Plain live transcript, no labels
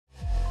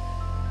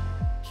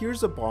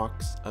Here's a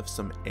box of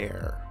some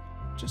air,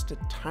 just a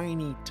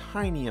tiny,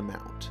 tiny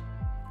amount.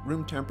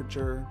 Room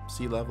temperature,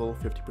 sea level,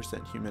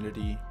 50%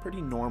 humidity, pretty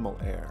normal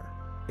air.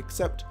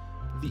 Except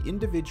the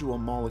individual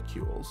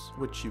molecules,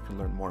 which you can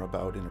learn more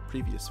about in a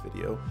previous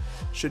video,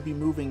 should be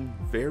moving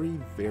very,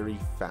 very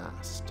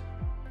fast.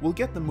 We'll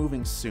get them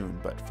moving soon,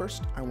 but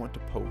first I want to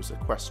pose a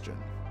question.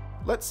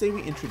 Let's say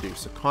we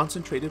introduce a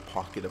concentrated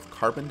pocket of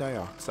carbon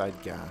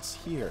dioxide gas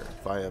here,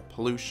 via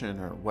pollution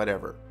or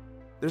whatever.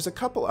 There's a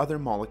couple other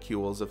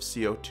molecules of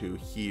CO2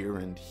 here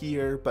and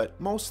here, but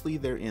mostly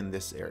they're in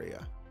this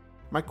area.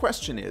 My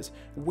question is,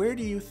 where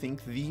do you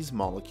think these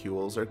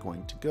molecules are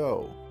going to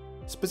go?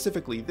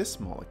 Specifically this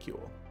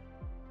molecule.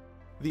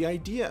 The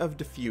idea of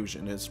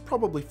diffusion is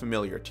probably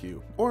familiar to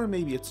you, or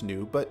maybe it's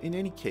new, but in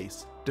any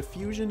case,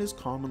 diffusion is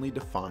commonly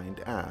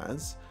defined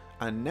as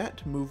a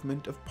net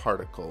movement of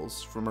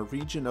particles from a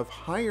region of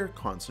higher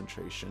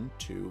concentration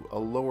to a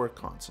lower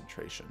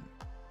concentration.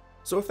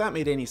 So if that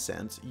made any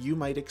sense, you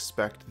might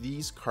expect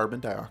these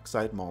carbon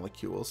dioxide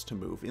molecules to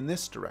move in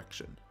this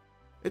direction.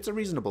 It's a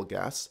reasonable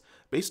guess.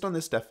 Based on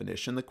this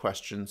definition, the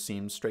question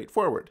seems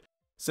straightforward.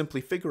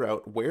 Simply figure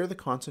out where the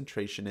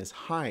concentration is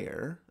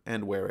higher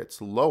and where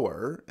it's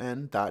lower,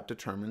 and that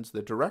determines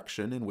the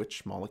direction in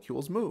which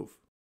molecules move.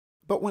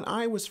 But when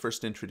I was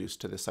first introduced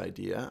to this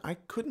idea, I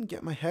couldn't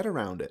get my head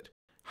around it.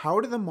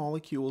 How do the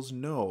molecules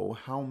know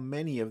how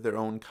many of their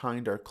own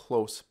kind are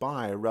close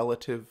by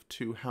relative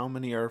to how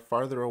many are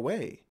farther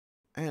away?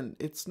 And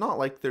it's not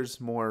like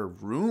there's more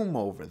room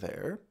over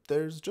there.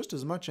 There's just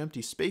as much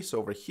empty space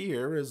over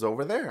here as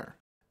over there.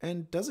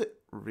 And does it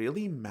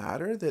really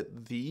matter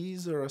that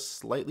these are a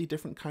slightly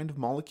different kind of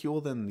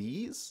molecule than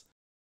these?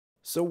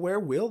 So where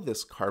will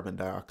this carbon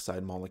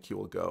dioxide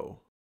molecule go?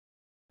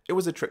 It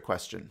was a trick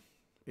question.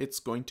 It's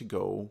going to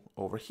go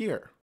over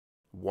here.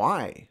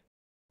 Why?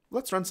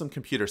 Let's run some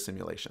computer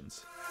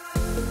simulations.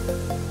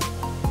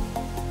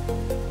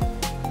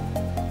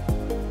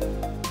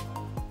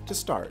 To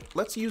start,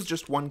 let's use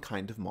just one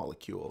kind of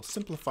molecule,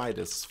 simplified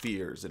as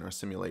spheres in our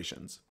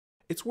simulations.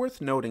 It's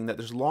worth noting that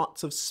there's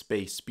lots of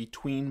space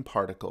between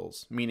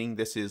particles, meaning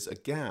this is a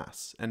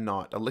gas and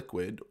not a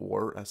liquid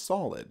or a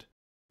solid.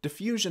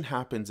 Diffusion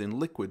happens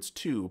in liquids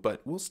too, but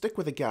we'll stick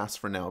with a gas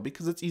for now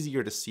because it's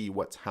easier to see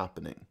what's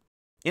happening.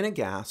 In a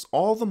gas,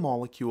 all the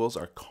molecules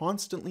are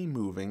constantly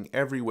moving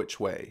every which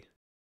way.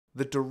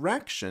 The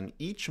direction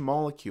each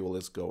molecule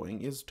is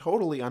going is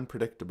totally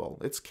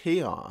unpredictable. It's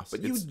chaos.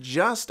 But you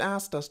just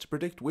asked us to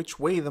predict which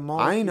way the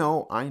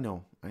molecule... I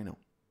know.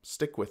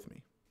 Stick with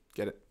me.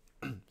 Get it?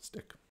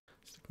 Stick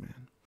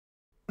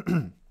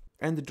man.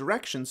 And the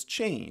directions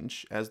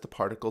change as the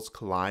particles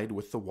collide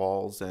with the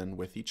walls and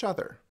with each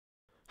other.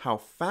 How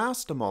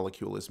fast a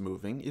molecule is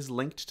moving is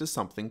linked to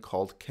something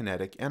called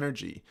kinetic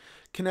energy.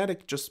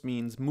 Kinetic just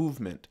means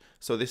movement,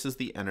 so this is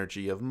the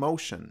energy of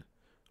motion.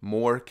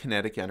 More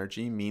kinetic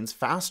energy means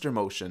faster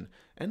motion,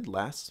 and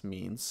less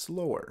means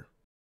slower.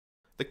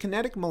 The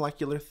kinetic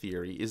molecular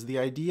theory is the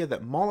idea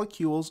that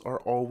molecules are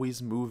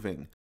always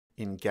moving,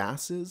 in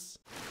gases,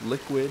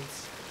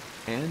 liquids,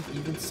 and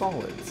even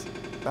solids.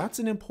 That's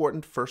an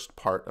important first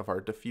part of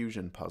our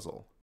diffusion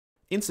puzzle.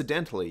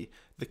 Incidentally,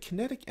 the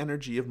kinetic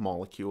energy of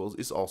molecules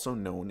is also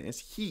known as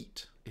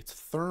heat. It's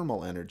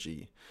thermal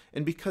energy.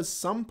 And because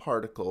some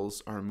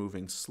particles are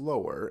moving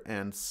slower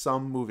and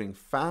some moving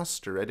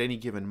faster at any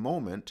given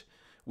moment,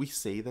 we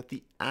say that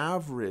the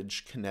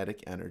average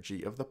kinetic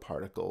energy of the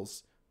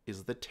particles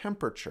is the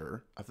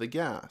temperature of the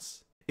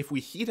gas. If we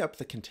heat up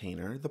the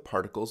container, the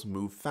particles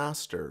move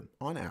faster,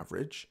 on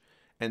average,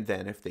 and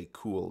then if they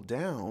cool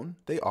down,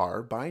 they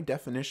are, by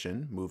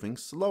definition, moving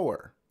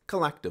slower,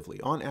 collectively,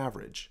 on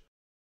average.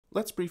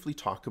 Let's briefly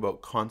talk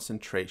about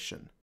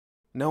concentration.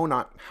 No,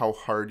 not how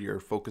hard you're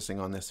focusing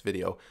on this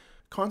video.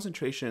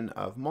 Concentration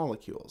of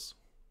molecules.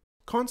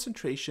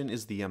 Concentration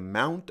is the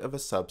amount of a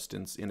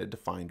substance in a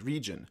defined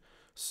region.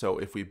 So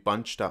if we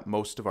bunched up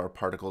most of our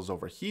particles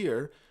over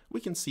here,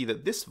 we can see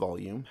that this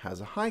volume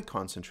has a high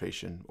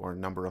concentration, or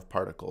number of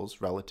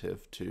particles,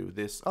 relative to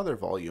this other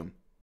volume.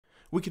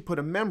 We could put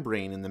a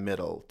membrane in the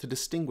middle to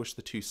distinguish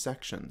the two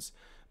sections,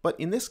 but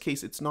in this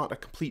case it's not a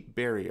complete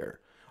barrier.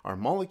 Our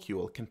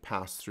molecule can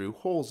pass through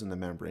holes in the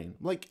membrane,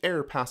 like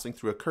air passing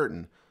through a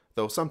curtain,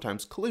 though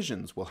sometimes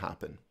collisions will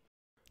happen.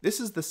 This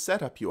is the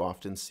setup you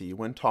often see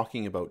when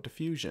talking about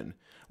diffusion.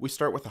 We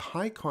start with a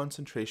high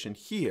concentration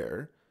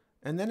here,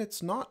 and then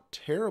it's not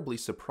terribly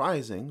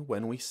surprising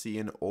when we see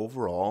an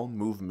overall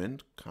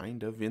movement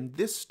kind of in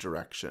this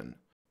direction.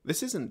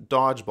 This isn't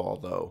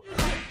dodgeball though.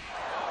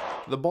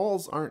 The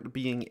balls aren't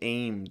being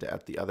aimed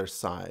at the other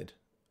side.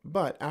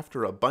 But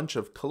after a bunch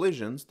of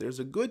collisions, there's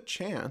a good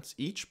chance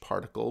each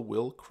particle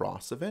will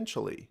cross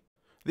eventually.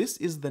 This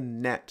is the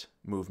net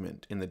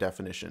movement in the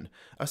definition,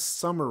 a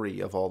summary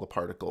of all the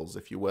particles,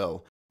 if you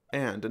will,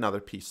 and another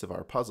piece of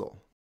our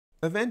puzzle.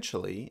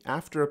 Eventually,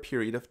 after a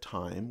period of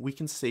time, we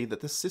can say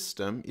that the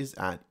system is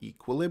at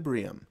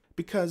equilibrium,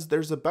 because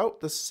there's about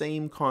the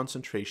same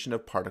concentration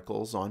of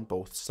particles on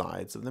both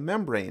sides of the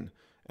membrane,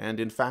 and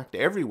in fact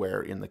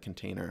everywhere in the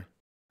container.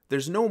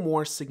 There's no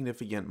more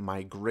significant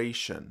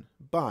migration,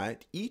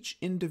 but each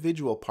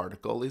individual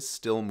particle is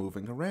still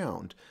moving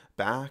around,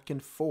 back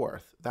and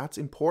forth. That's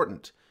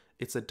important.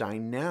 It's a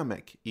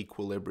dynamic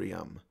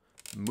equilibrium,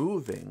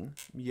 moving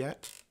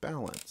yet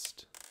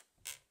balanced.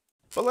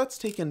 But let's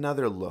take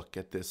another look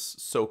at this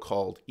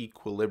so-called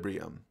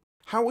equilibrium.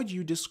 How would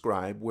you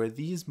describe where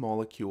these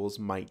molecules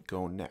might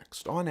go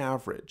next, on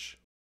average?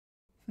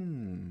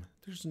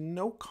 There's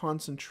no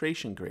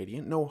concentration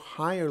gradient, no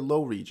high or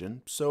low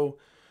region, so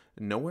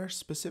nowhere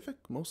specific,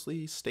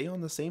 mostly stay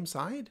on the same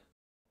side?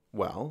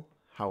 Well,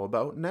 how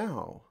about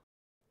now?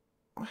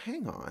 Oh,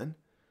 hang on.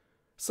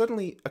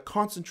 Suddenly, a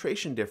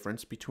concentration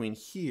difference between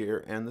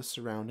here and the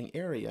surrounding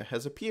area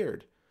has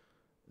appeared.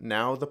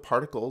 Now the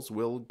particles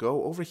will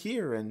go over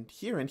here and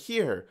here and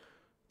here.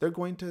 They're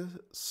going to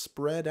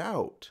spread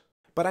out.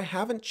 But I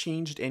haven't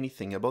changed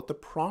anything about the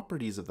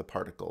properties of the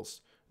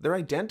particles. They're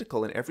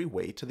identical in every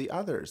way to the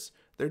others.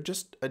 They're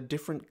just a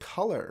different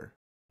color.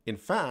 In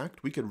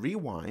fact, we could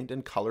rewind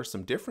and color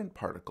some different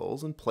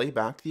particles and play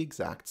back the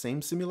exact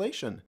same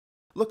simulation.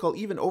 Look, I'll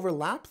even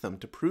overlap them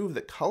to prove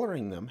that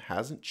coloring them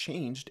hasn't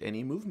changed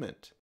any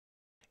movement.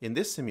 In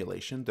this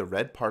simulation, the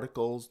red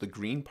particles, the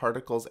green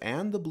particles,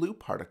 and the blue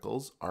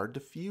particles are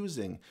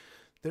diffusing.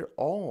 They're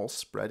all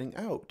spreading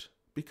out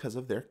because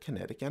of their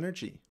kinetic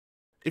energy.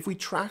 If we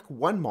track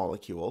one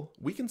molecule,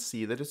 we can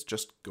see that it's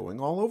just going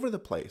all over the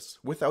place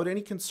without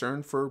any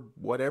concern for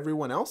what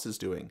everyone else is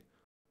doing.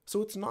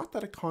 So it's not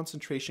that a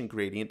concentration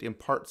gradient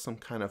imparts some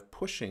kind of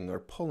pushing or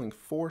pulling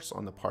force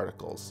on the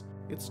particles.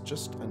 It's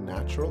just a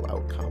natural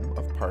outcome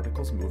of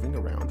particles moving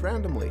around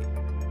randomly.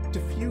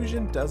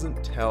 Diffusion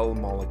doesn't tell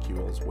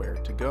molecules where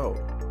to go.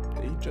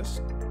 They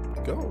just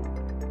go.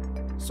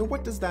 So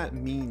what does that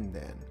mean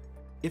then?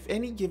 If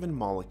any given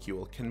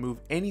molecule can move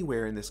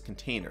anywhere in this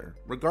container,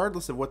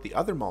 regardless of what the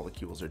other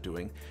molecules are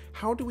doing,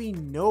 how do we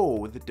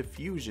know that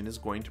diffusion is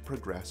going to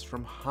progress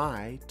from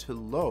high to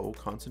low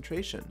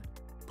concentration?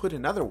 Put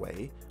another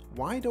way,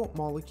 why don't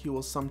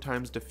molecules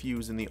sometimes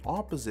diffuse in the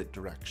opposite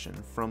direction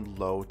from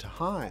low to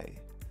high?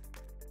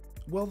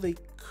 Well, they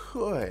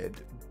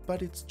could,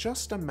 but it's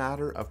just a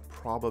matter of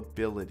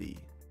probability.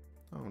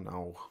 Oh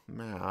no,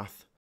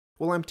 math.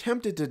 Well, I'm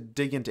tempted to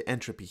dig into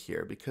entropy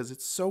here because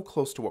it's so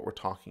close to what we're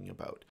talking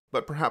about,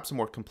 but perhaps a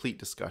more complete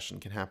discussion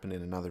can happen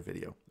in another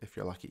video, if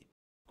you're lucky.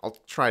 I'll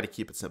try to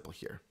keep it simple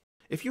here.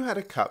 If you had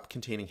a cup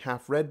containing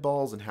half red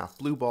balls and half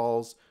blue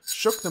balls,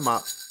 shook them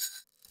up,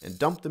 and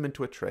dumped them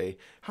into a tray,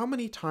 how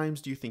many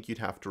times do you think you'd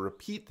have to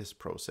repeat this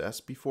process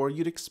before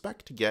you'd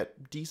expect to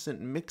get decent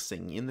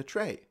mixing in the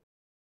tray?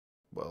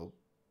 Well,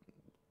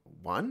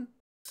 one?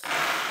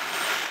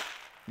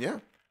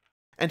 Yeah.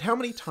 And how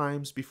many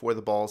times before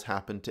the balls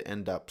happen to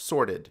end up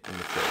sorted in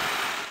the tray?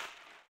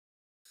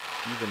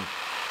 Even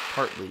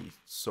partly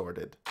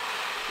sorted.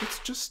 It's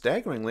just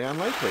staggeringly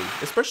unlikely,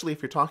 especially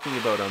if you're talking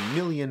about a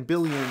million,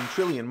 billion,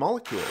 trillion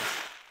molecules.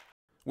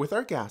 With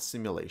our gas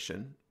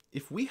simulation,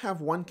 if we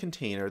have one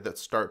container that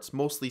starts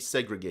mostly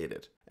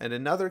segregated and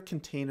another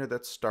container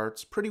that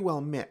starts pretty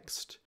well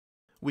mixed,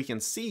 we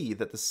can see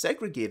that the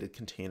segregated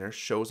container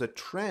shows a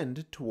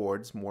trend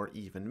towards more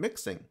even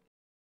mixing,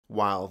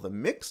 while the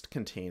mixed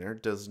container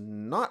does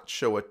not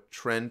show a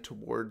trend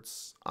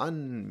towards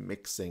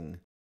unmixing.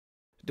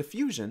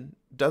 Diffusion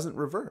doesn't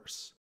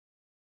reverse.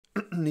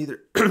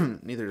 Neither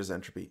does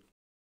entropy.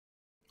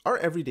 Our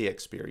everyday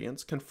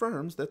experience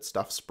confirms that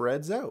stuff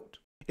spreads out.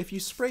 If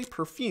you spray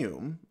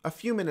perfume, a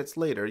few minutes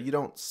later you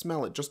don't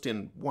smell it just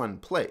in one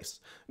place.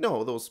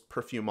 No, those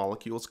perfume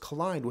molecules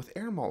collide with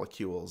air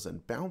molecules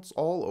and bounce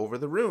all over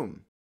the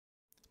room.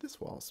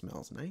 This wall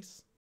smells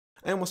nice.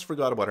 I almost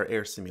forgot about our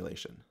air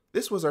simulation.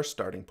 This was our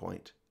starting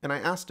point, and I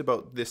asked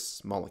about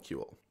this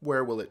molecule.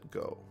 Where will it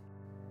go?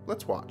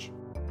 Let's watch.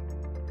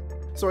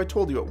 So I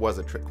told you it was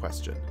a trick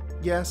question.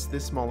 Yes,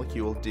 this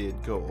molecule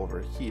did go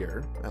over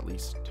here, at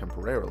least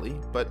temporarily,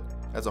 but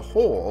as a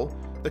whole,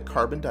 the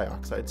carbon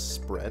dioxide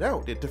spread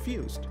out. It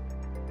diffused.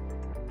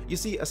 You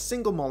see, a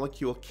single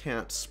molecule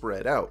can't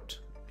spread out.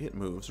 It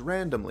moves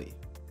randomly.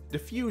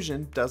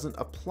 Diffusion doesn't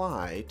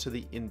apply to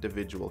the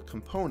individual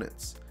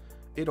components.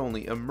 It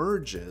only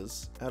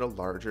emerges at a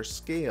larger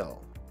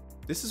scale.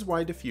 This is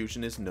why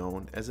diffusion is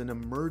known as an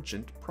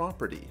emergent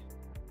property.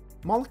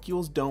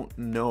 Molecules don't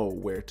know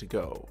where to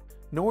go,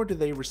 nor do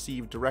they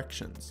receive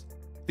directions.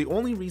 The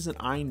only reason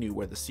I knew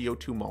where the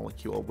CO2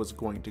 molecule was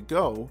going to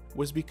go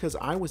was because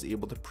I was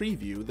able to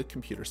preview the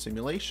computer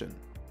simulation.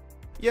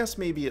 Yes,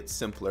 maybe it's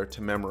simpler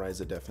to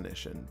memorize a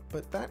definition,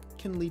 but that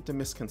can lead to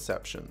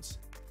misconceptions.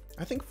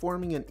 I think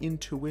forming an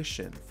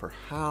intuition for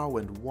how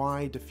and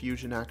why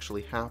diffusion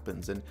actually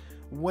happens and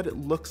what it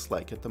looks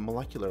like at the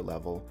molecular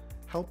level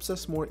helps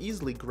us more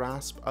easily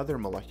grasp other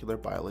molecular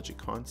biology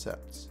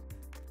concepts.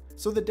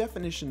 So the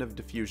definition of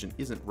diffusion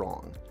isn't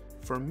wrong.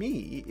 For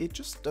me, it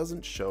just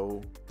doesn't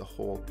show the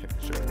whole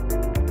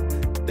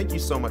picture. Thank you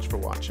so much for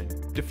watching.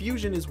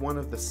 Diffusion is one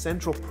of the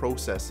central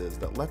processes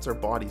that lets our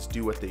bodies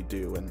do what they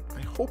do, and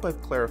I hope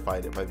I've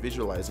clarified it by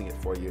visualizing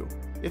it for you.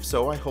 If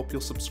so, I hope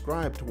you'll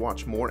subscribe to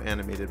watch more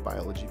animated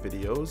biology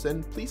videos,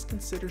 and please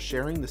consider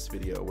sharing this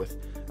video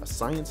with a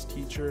science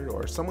teacher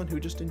or someone who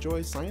just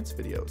enjoys science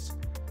videos.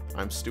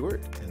 I'm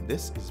Stuart, and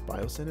this is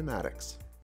Biocinematics.